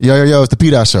Yo, it's the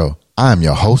P. Dot Show. I am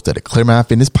your host of the Clear Mind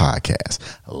Fitness Podcast.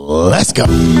 Let's go.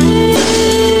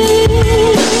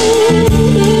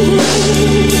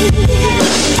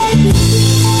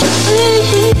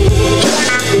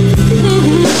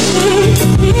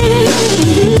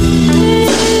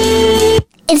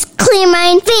 It's Clear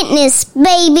Mind Fitness,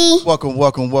 baby. Welcome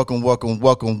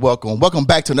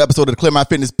back to an episode of the Clear Mind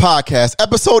Fitness Podcast,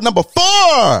 episode number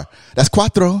 4. That's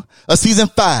cuatro of season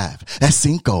 5. That's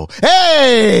cinco.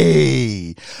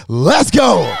 Hey, let's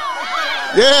go.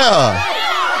 Yeah.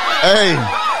 Hey,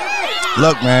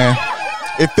 look, man,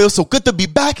 it feels so good to be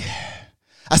back.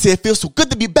 I said it feels so good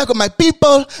to be back with my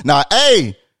people. Now,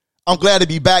 hey, I'm glad to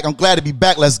be back.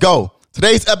 Let's go.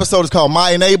 Today's episode is called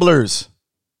My Enablers.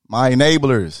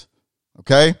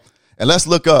 Okay? And let's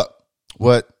look up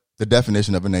what the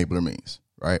definition of enabler means,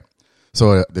 right?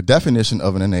 So the definition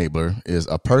of an enabler is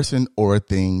a person or a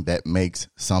thing that makes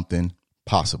something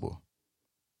possible.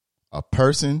 A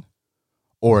person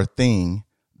or a thing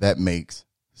that makes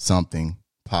something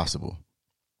possible.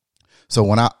 So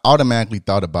when I automatically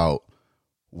thought about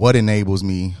what enables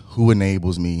me, who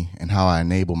enables me, and how I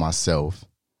enable myself,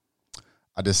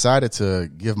 I decided to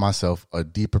give myself a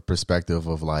deeper perspective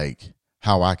of like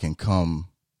how I can come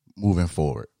moving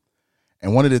forward.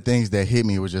 And one of the things that hit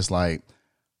me was just like,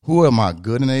 who are my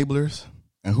good enablers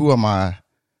and who are my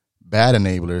bad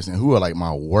enablers and who are like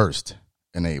my worst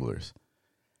enablers?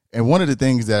 And one of the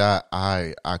things that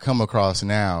I come across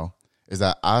now is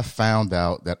that I found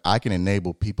out that I can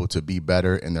enable people to be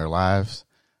better in their lives.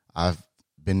 I've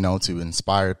been known to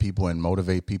inspire people and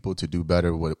motivate people to do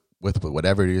better with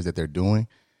whatever it is that they're doing.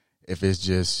 If it's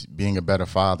just being a better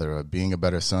father or being a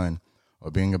better son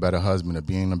or being a better husband or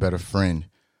being a better friend,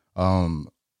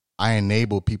 I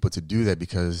enable people to do that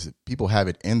because people have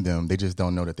it in them. They just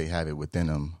don't know that they have it within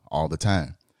them all the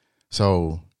time.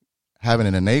 So having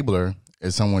an enabler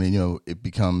is someone, it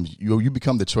becomes, you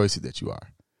become the choices that you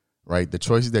are, right? The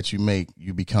choices that you make,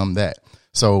 you become that.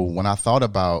 So when I thought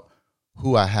about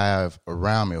who I have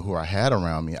around me or who I had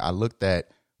around me, I looked at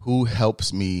who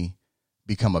helps me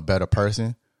become a better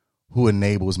person, who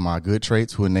enables my good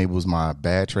traits, who enables my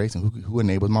bad traits, and who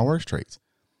enables my worst traits.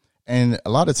 And a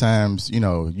lot of times,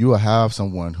 you will have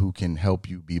someone who can help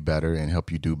you be better and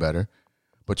help you do better.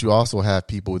 But you also have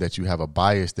people that you have a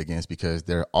bias against because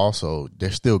they're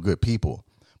still good people.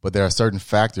 But there are certain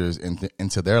factors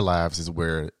into their lives is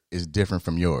where it's different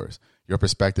from yours. Your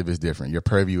perspective is different. Your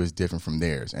purview is different from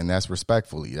theirs. And that's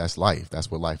respectfully. That's life. That's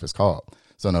what life is called.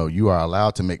 So no, you are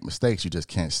allowed to make mistakes. You just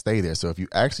can't stay there. So if you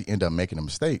actually end up making a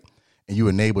mistake and you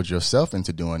enabled yourself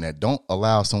into doing that, don't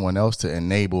allow someone else to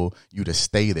enable you to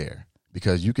stay there,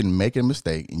 because you can make a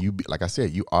mistake and like I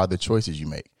said, you are the choices you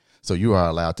make. So you are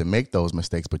allowed to make those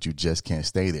mistakes, but you just can't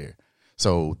stay there.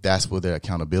 So that's where the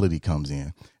accountability comes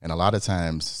in. And a lot of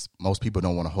times most people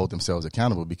don't want to hold themselves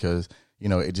accountable because,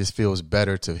 it just feels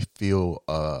better to feel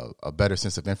a better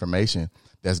sense of information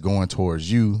that's going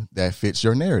towards you that fits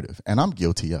your narrative. And I'm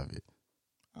guilty of it.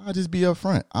 I'll just be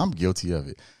upfront. I'm guilty of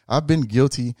it. I've been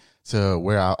guilty to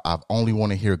where I've only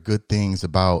want to hear good things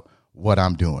about what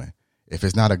I'm doing. If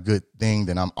it's not a good thing,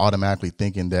 then I'm automatically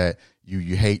thinking that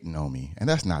you hating on me. And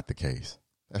that's not the case.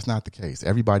 That's not the case.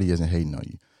 Everybody isn't hating on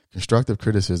you. Constructive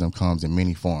criticism comes in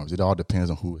many forms. It all depends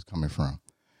on who it's coming from.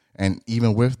 And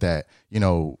even with that,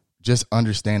 just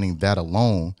understanding that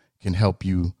alone can help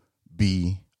you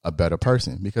be a better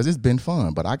person, because it's been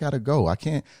fun, but I got to go. I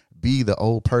can't be the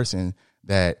old person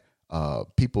that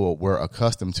people were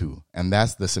accustomed to. And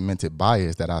that's the cemented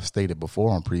bias that I've stated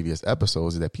before on previous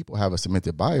episodes, is that people have a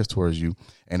cemented bias towards you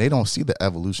and they don't see the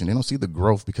evolution. They don't see the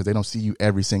growth because they don't see you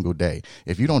every single day.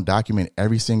 If you don't document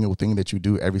every single thing that you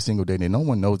do every single day, then no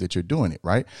one knows that you're doing it,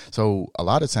 right? So a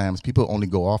lot of times people only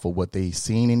go off of what they've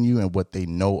seen in you and what they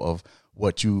know of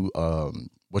what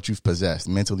you've possessed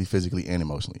mentally, physically, and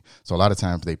emotionally. So a lot of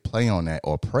times they play on that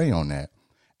or prey on that,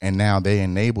 and now they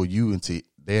enable you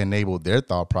they enable their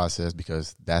thought process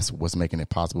because that's what's making it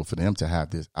possible for them to have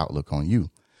this outlook on you.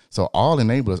 So all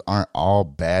enablers aren't all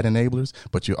bad enablers,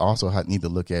 but you also need to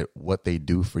look at what they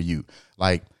do for you.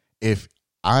 Like if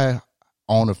I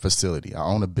own a facility, I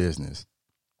own a business,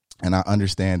 and I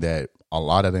understand that a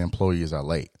lot of the employees are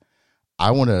late, I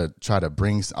want to try to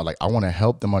I want to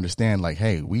help them understand, like,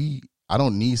 hey, I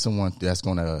don't need someone that's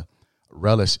going to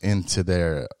relish into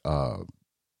their, I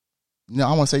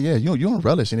want to say, yeah, you don't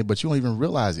relish in it, but you don't even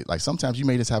realize it. Like sometimes you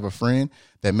may just have a friend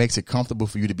that makes it comfortable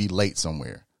for you to be late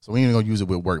somewhere. So we ain't going to use it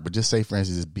with work, but just say, for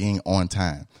instance, being on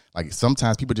time. Like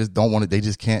sometimes people just don't want it. They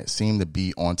just can't seem to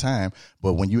be on time.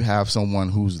 But when you have someone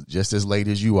who's just as late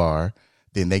as you are,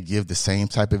 then they give the same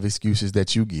type of excuses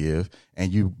that you give,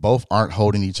 and you both aren't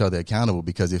holding each other accountable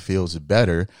because it feels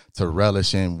better to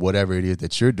relish in whatever it is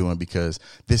that you're doing because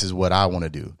this is what I want to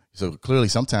do. So clearly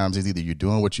sometimes it's either you're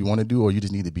doing what you want to do or you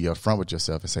just need to be upfront with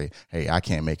yourself and say, hey, I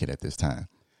can't make it at this time.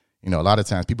 You know, a lot of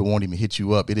times people won't even hit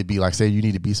you up. It'd be like, say you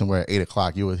need to be somewhere at 8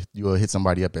 o'clock. You will hit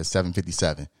somebody up at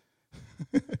 7:57.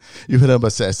 You hit up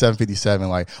at 7:57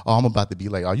 like, oh, I'm about to be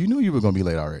late. Oh, you knew you were going to be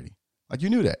late already. Like you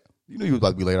knew that. You knew you was about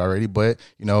to be late already, but,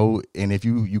 you know, and if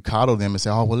you coddle them and say,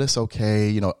 oh, well, it's okay,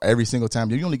 you know, every single time,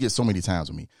 you only get so many times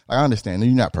with me. Like, I understand,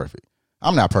 you're not perfect.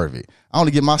 I'm not perfect. I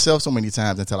only get myself so many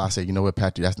times until I say, you know what,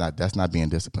 Patrick, that's not being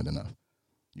disciplined enough.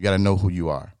 You got to know who you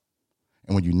are.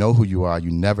 And when you know who you are,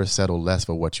 you never settle less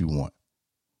for what you want.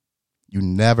 You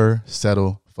never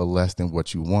settle for less than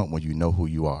what you want when you know who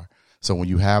you are. So when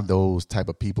you have those type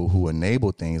of people who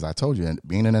enable things, I told you,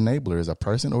 being an enabler is a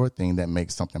person or a thing that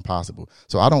makes something possible.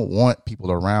 So I don't want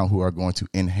people around who are going to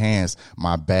enhance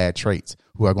my bad traits,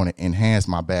 who are going to enhance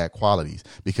my bad qualities,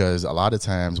 because a lot of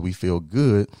times we feel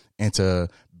good into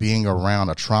being around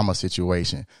a trauma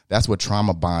situation. That's what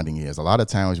trauma bonding is. A lot of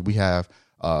times we have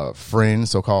friends,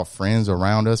 so-called friends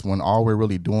around us when all we're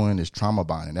really doing is trauma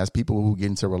bonding. That's people who get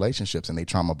into relationships and they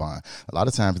trauma bond. A lot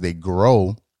of times they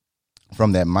grow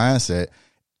from that mindset.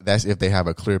 That's if they have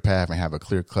a clear path and have a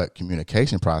clear-cut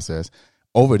communication process.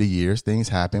 Over the years, things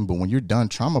happen, but when you're done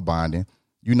trauma bonding,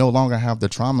 you no longer have the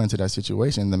trauma into that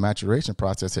situation. The maturation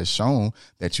process has shown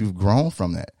that you've grown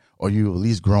from that, or you've at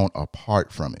least grown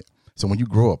apart from it. So when you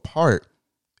grow apart,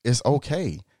 it's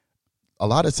okay. A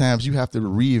lot of times you have to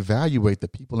reevaluate the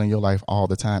people in your life all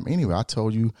the time. Anyway, I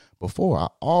told you before, I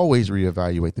always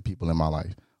reevaluate the people in my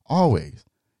life, always,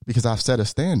 because I've set a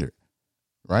standard.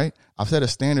 Right? I've set a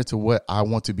standard to what I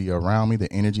want to be around me,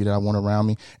 the energy that I want around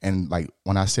me. And like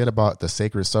when I said about the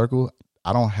sacred circle,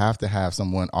 I don't have to have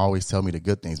someone always tell me the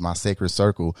good things. My sacred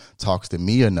circle talks to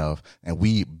me enough, and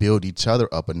we build each other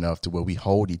up enough to where we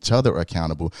hold each other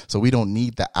accountable. So we don't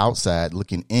need the outside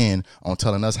looking in on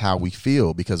telling us how we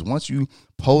feel, because once you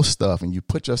post stuff and you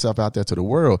put yourself out there to the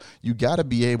world, you got to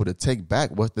be able to take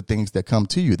back what the things that come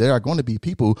to you. There are going to be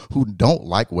people who don't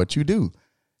like what you do.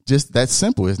 Just that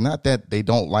simple. It's not that they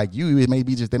don't like you. It may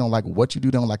be just they don't like what you do,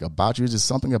 they don't like about you. It's just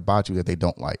something about you that they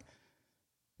don't like.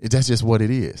 That's just what it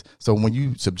is. So when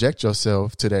you subject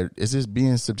yourself to that, it's just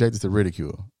being subjected to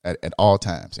ridicule at all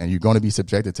times. And you're going to be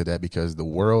subjected to that because the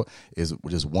world is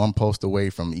just one post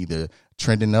away from either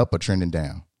trending up or trending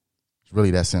down. It's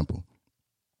really that simple.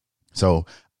 So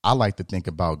I like to think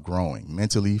about growing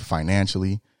mentally,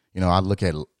 financially. You know, I look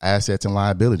at assets and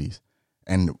liabilities,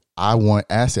 and I want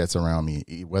assets around me,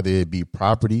 whether it be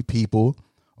property, people,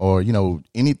 or, you know,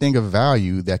 anything of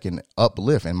value that can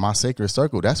uplift. And my sacred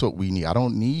circle, that's what we need. I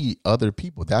don't need other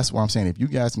people. That's what I'm saying. If you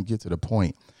guys can get to the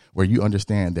point where you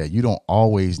understand that you don't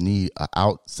always need an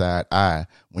outside eye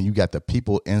when you got the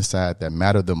people inside that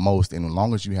matter the most, and as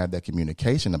long as you have that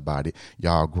communication about it,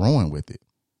 y'all growing with it.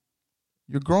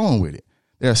 You're growing with it.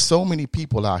 There are so many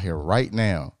people out here right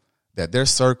now that their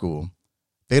circle,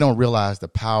 they don't realize the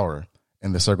power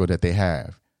in the circle that they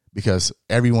have, because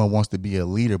everyone wants to be a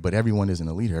leader, but everyone isn't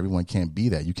a leader. Everyone can't be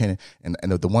that. You can't. And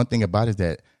the one thing about it is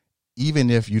that even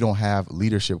if you don't have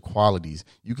leadership qualities,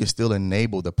 you can still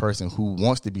enable the person who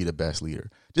wants to be the best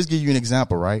leader. Just give you an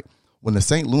example, right? When the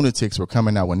Saint Lunatics were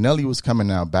coming out, when Nelly was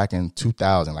coming out back in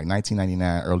 2000, like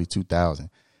 1999, early 2000,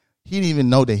 he didn't even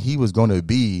know that he was going to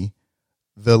be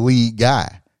the lead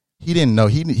guy. He didn't know.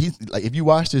 He like, if you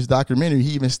watch this documentary,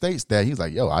 he even states that he's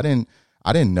like, yo, I didn't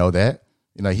know that.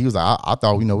 You know, he was like, I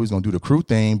thought, we was going to do the crew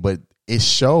thing, but it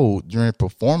showed during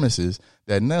performances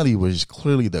that Nelly was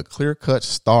clearly the clear-cut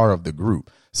star of the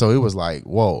group. So it was like,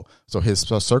 whoa. So his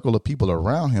circle of people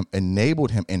around him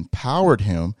enabled him, empowered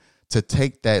him to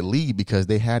take that lead, because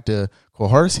they had to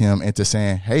coerce him into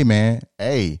saying, hey, man,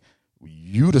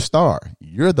 you the star.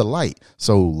 You're the light.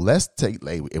 So let's take,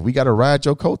 like, if we got to ride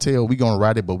your coattail, we're going to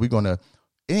ride it, but we're going to,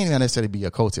 it ain't necessarily be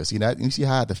a coattail. See that? You see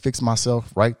how I had to fix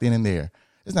myself right then and there.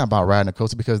 It's not about riding a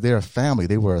coaster, because they're a family.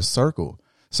 They were a circle.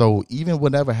 So even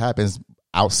whatever happens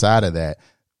outside of that,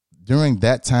 during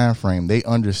that time frame, they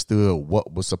understood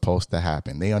what was supposed to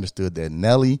happen. They understood that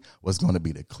Nelly was going to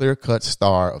be the clear-cut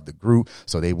star of the group.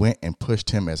 So they went and pushed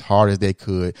him as hard as they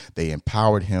could. They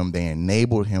empowered him. They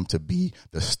enabled him to be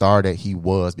the star that he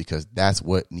was, because that's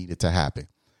what needed to happen.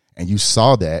 And you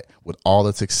saw that with all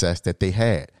the success that they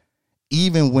had.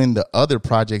 Even when the other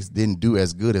projects didn't do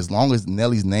as good, as long as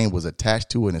Nelly's name was attached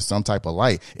to it in some type of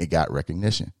light, it got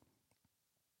recognition.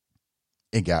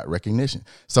 It got recognition.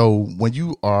 So when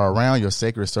you are around your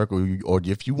sacred circle, or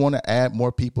if you want to add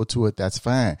more people to it, that's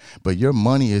fine. But your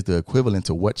money is the equivalent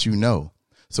to what you know.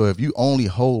 So if you only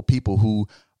hold people who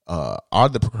are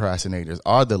the procrastinators,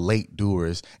 are the late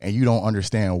doers, and you don't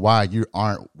understand why you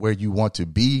aren't where you want to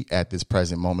be at this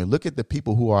present moment, look at the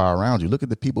people who are around you. Look at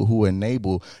the people who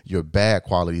enable your bad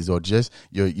qualities, or just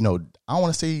your, I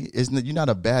want to say you're not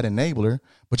a bad enabler,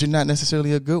 but you're not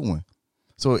necessarily a good one.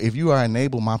 So if you are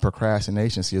enabling my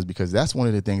procrastination skills, because that's one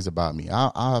of the things about me,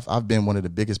 I've been one of the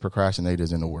biggest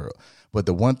procrastinators in the world. But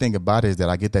the one thing about it is that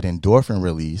I get that endorphin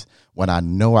release when I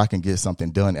know I can get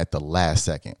something done at the last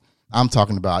second. I'm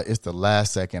talking about it's the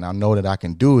last second. I know that I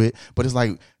can do it, but it's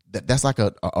like that's like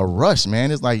a rush,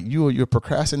 man. It's like you're a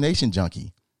procrastination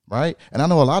junkie, right? And I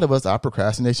know a lot of us are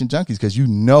procrastination junkies because you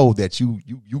know that you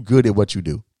good at what you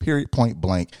do. Period. Point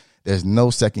blank. There's no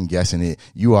second guessing it.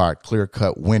 You are a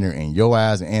clear-cut winner in your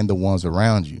eyes and the ones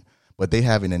around you. But they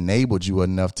haven't enabled you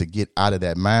enough to get out of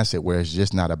that mindset where it's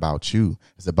just not about you.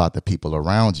 It's about the people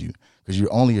around you, because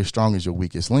you're only as strong as your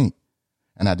weakest link.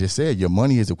 And I just said your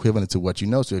money is equivalent to what you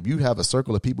know. So if you have a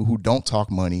circle of people who don't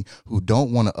talk money, who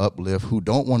don't want to uplift, who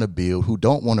don't want to build, who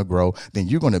don't want to grow, then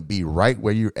you're going to be right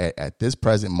where you're at this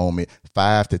present moment,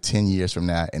 5 to 10 years from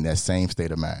now, in that same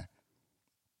state of mind.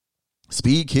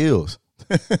 Speed kills.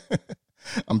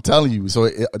 I'm telling you. So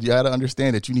you got to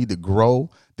understand that you need to grow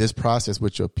this process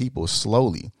with your people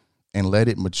slowly and let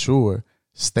it mature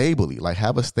stably. Like,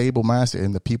 have a stable mindset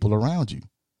in the people around you.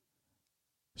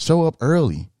 Show up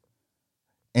early.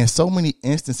 In so many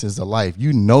instances of life,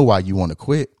 you know why you want to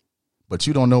quit, but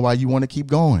you don't know why you want to keep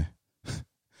going.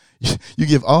 You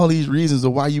give all these reasons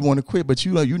of why you want to quit, but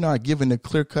you're not giving a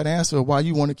clear-cut answer of why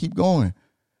you want to keep going.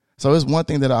 So it's one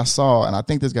thing that I saw, and I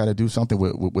think this got to do something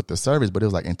with the service, but it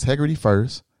was like integrity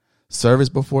first, service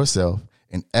before self,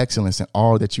 and excellence in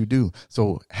all that you do.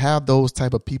 So have those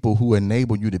type of people who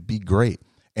enable you to be great.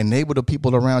 Enable the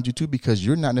people around you too, because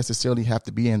you're not necessarily have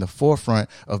to be in the forefront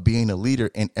of being a leader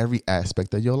in every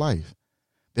aspect of your life.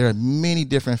 There are many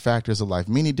different factors of life,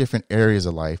 many different areas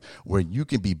of life where you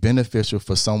can be beneficial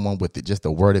for someone with just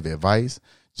a word of advice,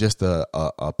 just a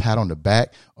pat on the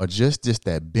back, or just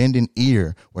that bending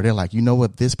ear where they're like, you know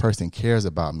what, this person cares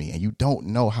about me, and you don't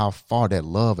know how far that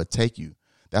love will take you.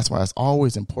 That's why it's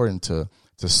always important to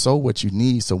sow what you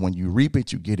need, so when you reap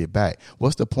it, you get it back.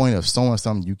 What's the point of sowing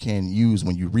something you can't use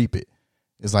when you reap it?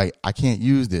 It's like, I can't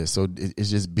use this. So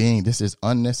it's just this is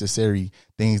unnecessary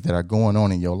things that are going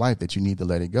on in your life that you need to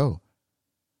let it go.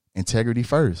 Integrity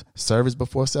first, service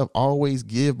before self. Always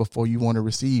give before you want to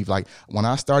receive. Like, when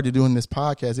I started doing this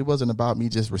podcast, it wasn't about me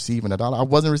just receiving $1. I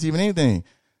wasn't receiving anything.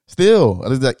 Still,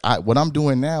 what I'm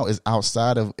doing now is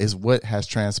is what has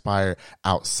transpired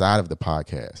outside of the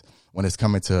podcast. When it's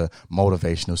coming to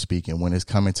motivational speaking, when it's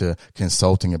coming to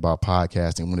consulting about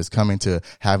podcasting, when it's coming to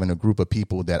having a group of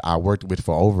people that I worked with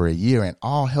for over a year and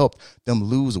all helped them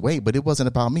lose weight. But it wasn't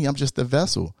about me. I'm just the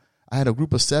vessel. I had a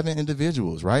group of 7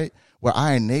 individuals, right, where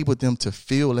I enabled them to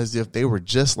feel as if they were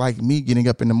just like me getting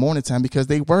up in the morning time, because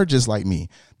they were just like me.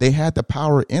 They had the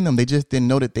power in them. They just didn't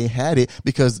know that they had it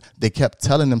because they kept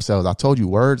telling themselves, I told you,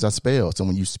 words are spells. So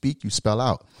when you speak, you spell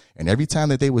out. And every time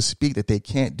that they would speak that they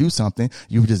can't do something,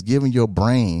 you were just giving your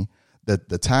brain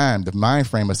the mind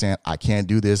frame of saying, I can't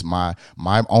do this. My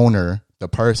owner, the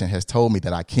person, has told me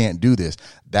that I can't do this.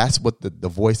 That's what the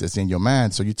voice that's in your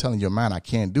mind. So you're telling your mind, I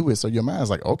can't do it. So your mind is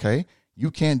like, okay,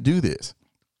 you can't do this.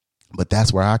 But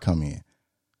that's where I come in,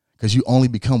 because you only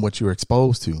become what you're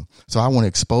exposed to. So I want to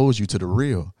expose you to the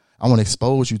real. I want to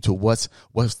expose you to what's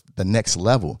the next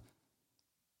level.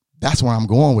 That's where I'm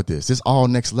going with this. It's all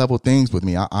next level things with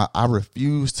me. I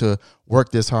refuse to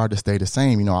work this hard to stay the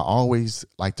same. I always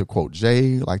like to quote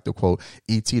Jay, like to quote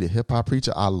E.T., the hip hop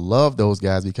preacher. I love those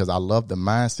guys because I love the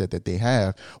mindset that they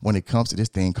have when it comes to this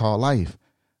thing called life.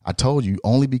 I told you,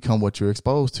 only become what you're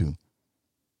exposed to.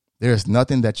 There's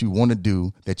nothing that you want to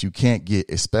do that you can't get,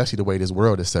 especially the way this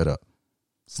world is set up.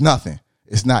 It's nothing.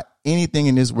 It's not anything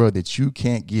in this world that you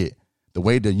can't get. The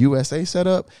way the USA set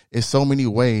up is so many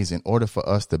ways in order for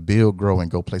us to build, grow, and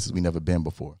go places we've never been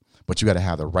before. But you got to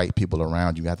have the right people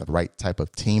around you. You have the right type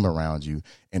of team around you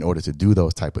in order to do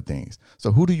those type of things.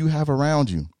 So who do you have around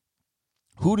you?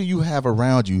 Who do you have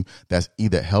around you that's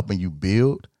either helping you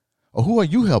build, or who are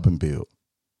you helping build?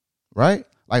 Right?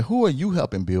 Like, who are you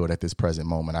helping build at this present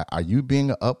moment? Are you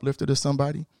being an uplifter to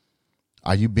somebody?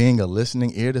 Are you being a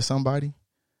listening ear to somebody?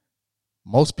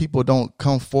 Most people don't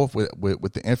come forth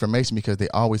with the information because they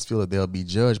always feel that they'll be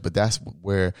judged. But that's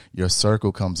where your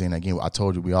circle comes in. Again, I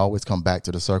told you, we always come back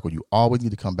to the circle. You always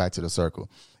need to come back to the circle.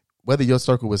 Whether your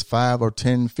circle is 5 or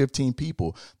 10, 15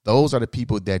 people, those are the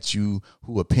people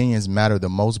who opinions matter the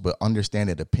most, but understand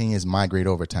that opinions migrate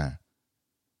over time.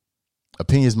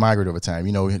 Opinions migrate over time.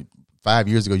 5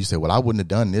 years ago, you said, well, I wouldn't have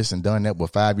done this and done that. Well,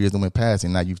 5 years went past,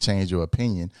 and now you've changed your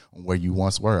opinion on where you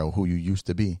once were or who you used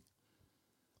to be.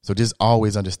 So just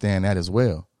always understand that as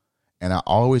well. And I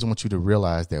always want you to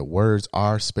realize that words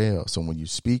are spelled. So when you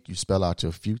speak, you spell out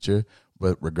your future,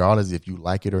 but regardless if you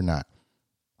like it or not.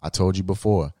 I told you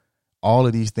before, all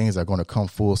of these things are going to come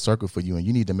full circle for you, and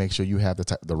you need to make sure you have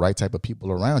the right type of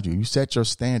people around you. You set your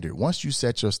standard. Once you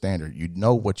set your standard, you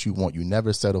know what you want. You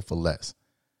never settle for less.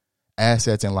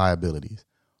 Assets and liabilities.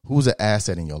 Who's an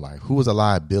asset in your life? Who is a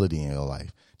liability in your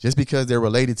life? Just because they're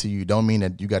related to you don't mean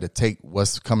that you got to take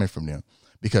what's coming from them,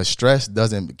 because stress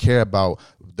doesn't care about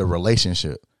the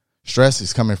relationship. Stress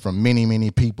is coming from many, many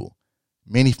people,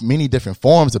 many different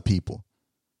forms of people.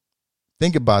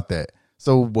 Think about that.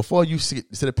 So before you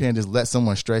sit up here and just let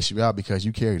someone stress you out because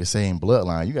you carry the same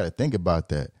bloodline, you got to think about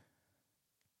that.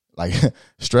 Like,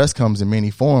 stress comes in many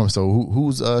forms. So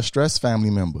who's a stress family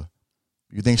member?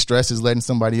 You think stress is letting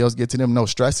somebody else get to them? No,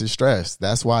 stress is stress.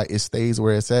 That's why it stays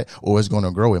where it's at, or it's going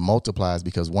to grow. It multiplies,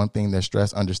 because one thing that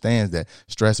stress understands, that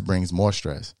stress brings more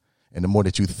stress. And the more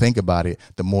that you think about it,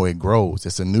 the more it grows.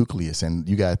 It's a nucleus. And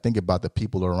you got to think about the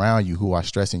people around you who are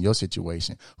stressing your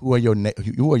situation. Who are your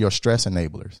stress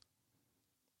enablers?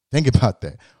 Think about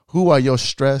that. Who are your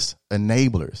stress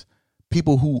enablers?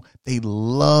 People who they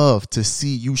love to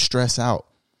see you stress out.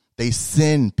 They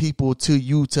send people to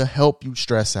you to help you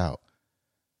stress out.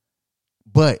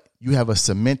 But you have a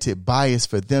cemented bias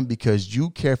for them because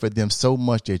you care for them so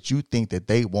much that you think that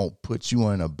they won't put you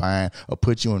in a bind or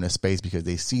put you in a space, because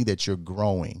they see that you're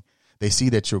growing. They see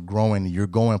that you're growing. You're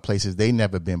going places they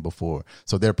never been before.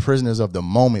 So they're prisoners of the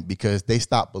moment because they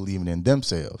stopped believing in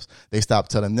themselves. They stopped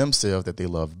telling themselves that they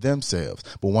love themselves.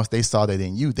 But once they saw that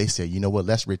in you, they said, you know what,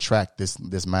 let's retract this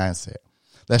mindset.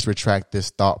 Let's retract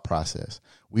this thought process.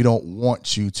 We don't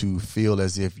want you to feel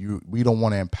as if we don't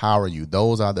want to empower you.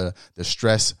 Those are the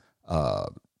stress,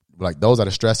 those are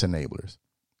the stress enablers.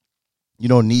 You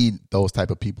don't need those type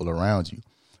of people around you.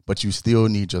 But you still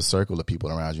need your circle of people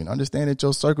around you. And understand that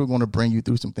your circle is going to bring you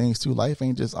through some things too. Life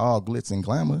ain't just all glitz and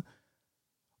glamour.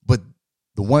 But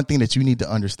the one thing that you need to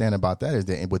understand about that is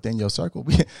that within your circle,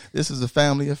 this is a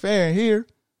family affair here.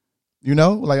 You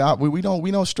know, like we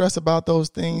don't stress about those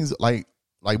things. Like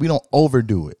we don't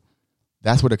overdo it.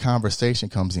 That's where the conversation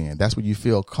comes in. That's where you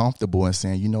feel comfortable in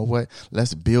saying, you know what,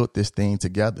 let's build this thing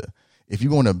together. If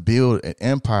you're going to build an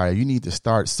empire, you need to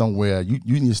start somewhere. You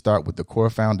need to start with the core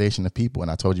foundation of people.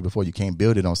 And I told you before, you can't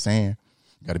build it on sand.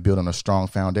 You got to build on a strong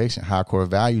foundation. High core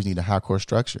values need a high core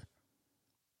structure,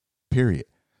 period.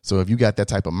 So if you got that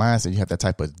type of mindset, you have that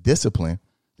type of discipline,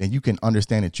 then you can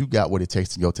understand that you got what it takes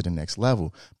to go to the next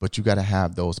level. But you got to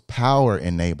have those power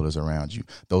enablers around you,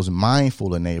 those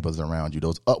mindful enablers around you,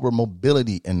 those upward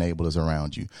mobility enablers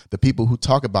around you, the people who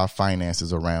talk about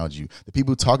finances around you, the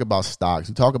people who talk about stocks,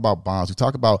 who talk about bonds, who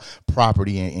talk about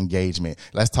property and engagement.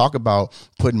 Let's talk about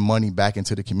putting money back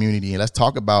into the community. And let's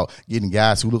talk about getting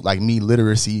guys who look like me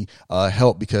literacy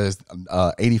help, because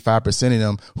 85% of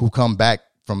them who come back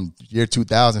from year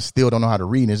 2000 still don't know how to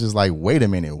read. And it's just like, wait a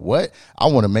minute, what? I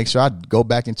want to make sure I go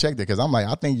back and check that, because I'm like,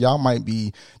 I think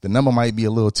the number might be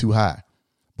a little too high.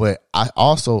 But I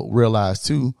also realize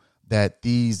too that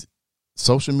these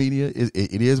social media,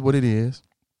 it is what it is.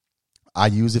 I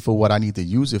use it for what I need to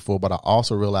use it for, but I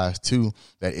also realize too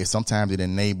that sometimes it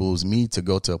enables me to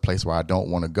go to a place where I don't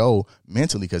want to go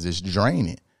mentally, because it's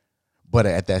draining. But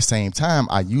at that same time,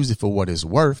 I use it for what it's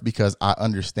worth, because I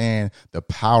understand the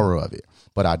power of it.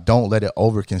 But I don't let it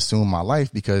overconsume my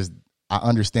life, because I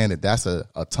understand that that's a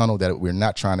tunnel that we're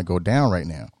not trying to go down right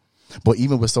now. But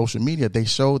even with social media, they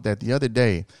showed that the other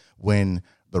day when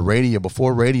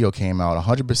before radio came out,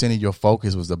 100% of your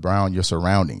focus was around your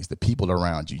surroundings, the people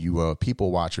around you. You were a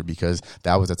people watcher because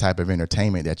that was the type of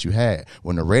entertainment that you had.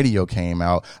 When the radio came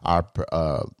out, our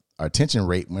attention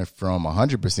rate went from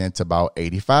 100% to about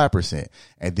 85%.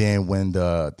 And then when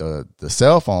the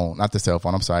cell phone, not the cell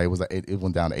phone, I'm sorry, it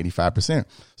went down to 85%.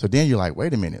 So then you're like,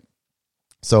 wait a minute.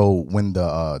 So when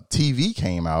the TV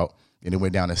came out, then it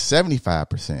went down to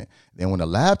 75%. Then when the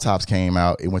laptops came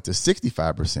out, it went to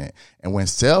 65%. And when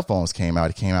cell phones came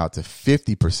out, it came out to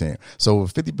 50%. So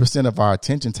 50% of our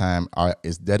attention time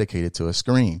is dedicated to a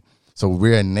screen. So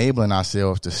we're enabling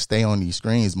ourselves to stay on these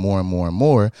screens more and more and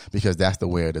more, because that's the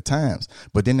way of the times.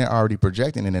 But then they're already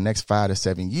projecting in the next 5 to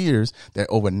 7 years that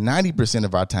over 90%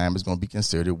 of our time is going to be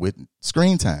considered with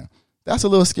screen time. That's a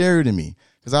little scary to me,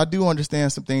 because I do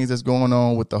understand some things that's going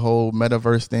on with the whole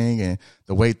metaverse thing and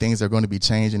the way things are going to be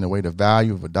changing, the way the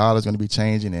value of a dollar is going to be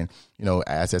changing, and, you know,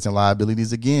 assets and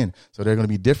liabilities again. So there are going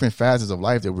to be different facets of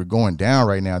life that we're going down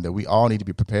right now that we all need to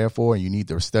be prepared for. And you need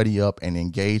to study up and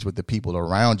engage with the people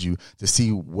around you to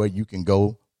see where you can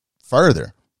go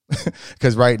further.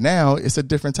 Because right now it's a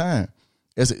different time.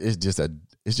 It's just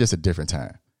a different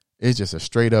time. It's just a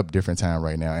straight up different time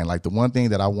right now. And like the one thing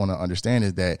that I want to understand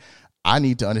is that I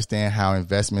need to understand how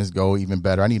investments go even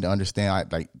better. I need to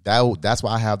understand like that. That's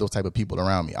why I have those type of people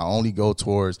around me. I only go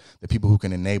towards the people who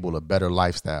can enable a better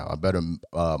lifestyle, a better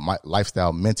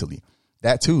lifestyle mentally.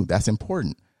 That too, that's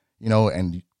important, you know.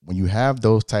 And when you have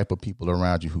those type of people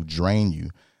around you who drain you,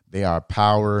 they are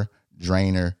power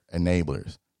drainer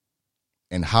enablers.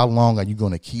 And how long are you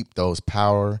going to keep those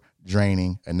power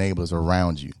draining enablers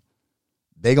around you?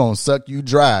 They going to suck you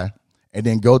dry and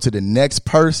then go to the next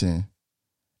person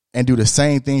and do the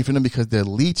same thing for them because they're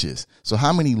leeches. So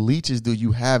how many leeches do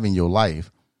you have in your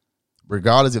life?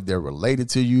 Regardless if they're related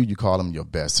to you, you call them your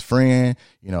best friend.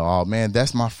 You know, oh man,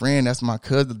 that's my friend, that's my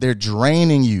cousin. They're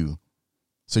draining you.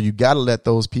 So you got to let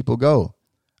those people go.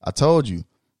 I told you,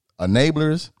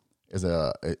 enablers is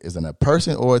a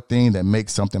person or a thing that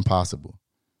makes something possible.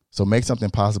 So make something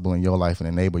possible in your life and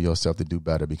enable yourself to do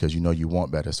better because you know you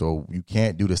want better. So you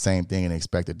can't do the same thing and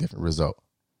expect a different result.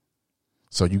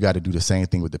 So you got to do the same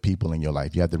thing with the people in your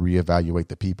life. You have to reevaluate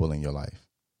the people in your life.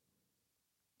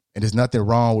 And there's nothing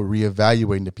wrong with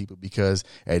reevaluating the people because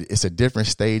it's a different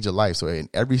stage of life. So in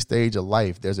every stage of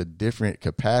life, there's a different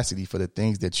capacity for the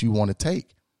things that you want to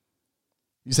take.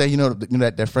 You say, you know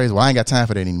that phrase, well, I ain't got time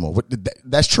for that anymore.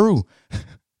 That's true.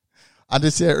 I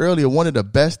just said earlier, one of the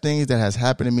best things that has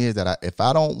happened to me is that if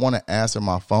I don't want to answer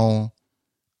my phone,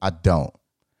 I don't.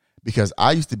 Because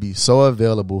I used to be so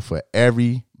available for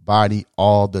everybody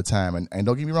all the time. And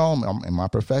don't get me wrong, I'm in my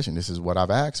profession, this is what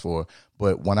I've asked for.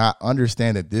 But when I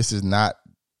understand that this is not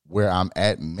where I'm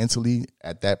at mentally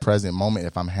at that present moment,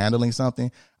 if I'm handling something,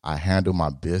 I handle my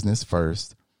business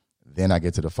first. Then I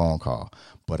get to the phone call.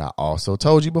 But I also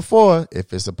told you before,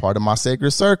 if it's a part of my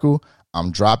sacred circle,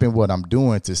 I'm dropping what I'm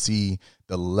doing to see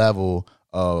the level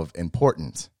of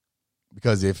importance.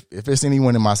 Because if it's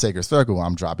anyone in my sacred circle,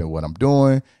 I'm dropping what I'm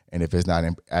doing. And if it's not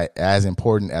as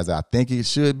important as I think it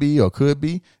should be or could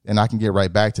be, then I can get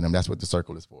right back to them. That's what the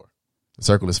circle is for. The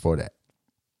circle is for that.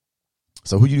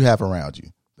 So who you have around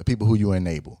you, the people who you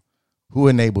enable, who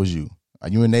enables you? Are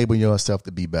you enabling yourself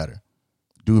to be better,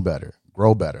 do better,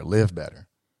 grow better, live better?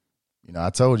 You know,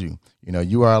 I told you, you know,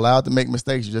 you are allowed to make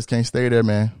mistakes. You just can't stay there,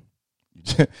 man.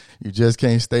 You just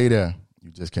can't stay there. You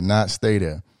just cannot stay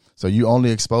there. So you only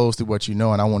exposed to what you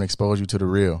know, and I want to expose you to the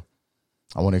real.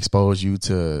 I want to expose you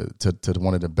to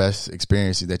one of the best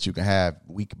experiences that you can have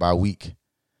week by week,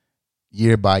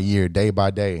 year by year, day by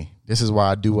day. This is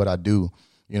why I do what I do,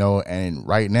 you know. And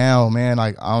right now, man,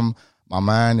 like my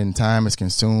mind and time is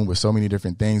consumed with so many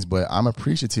different things, but I'm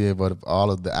appreciative of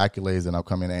all of the accolades that I'm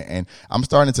coming at, and I'm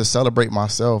starting to celebrate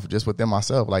myself just within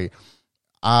myself. Like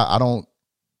I don't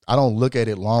look at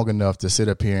it long enough to sit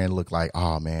up here and look like,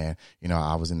 oh man, you know,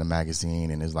 I was in the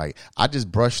magazine, and it's like I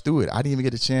just brushed through it. I didn't even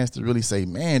get a chance to really say,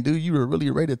 man, dude, you were really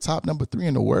rated top number 3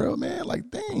 in the world, man. Like,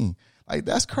 dang, like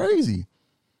that's crazy,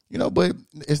 you know. But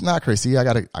it's not crazy. I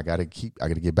gotta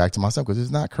get back to myself because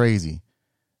it's not crazy.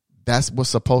 That's what's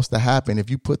supposed to happen. If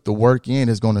you put the work in,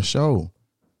 it's going to show.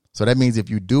 So that means if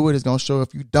you do it, it's going to show.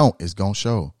 If you don't, it's going to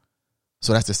show.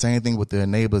 So that's the same thing with the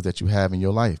enablers that you have in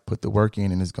your life. Put the work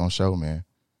in and it's going to show, man.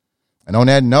 And on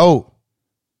that note,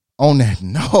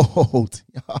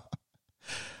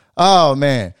 oh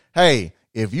man, hey,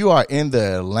 if you are in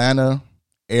the Atlanta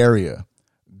area,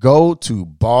 go to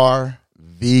Bar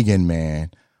Vegan, man.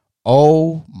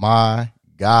 Oh my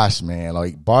gosh, man.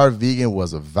 Like Bar Vegan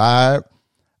was a vibe.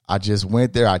 I just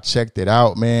went there. I checked it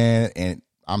out, man. And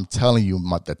I'm telling you,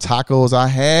 the tacos I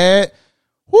had,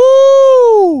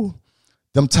 woo,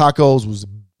 them tacos was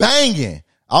banging.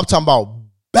 I'm talking about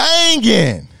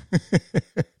banging.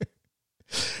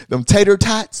 Them tater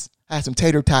tots. I had some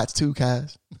tater tots too,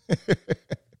 guys.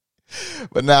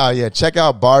 But now, yeah, check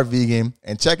out Bar Vegan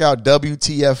and check out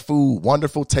WTF Food.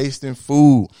 Wonderful tasting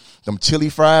food. Them chili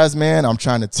fries, man, I'm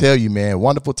trying to tell you, man,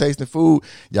 wonderful tasting food.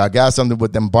 Y'all got something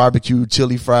with them barbecue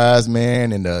chili fries,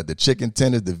 man, and the chicken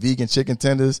tenders, the vegan chicken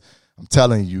tenders. I'm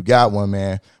telling you, you got one,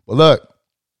 man. But look,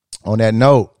 on that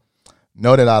note,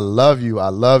 know that I love you. I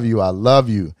love you. I love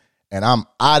you. And I'm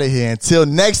out of here. Until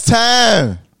next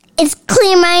time. It's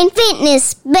Clear Mind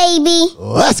Fitness, baby.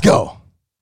 Let's go.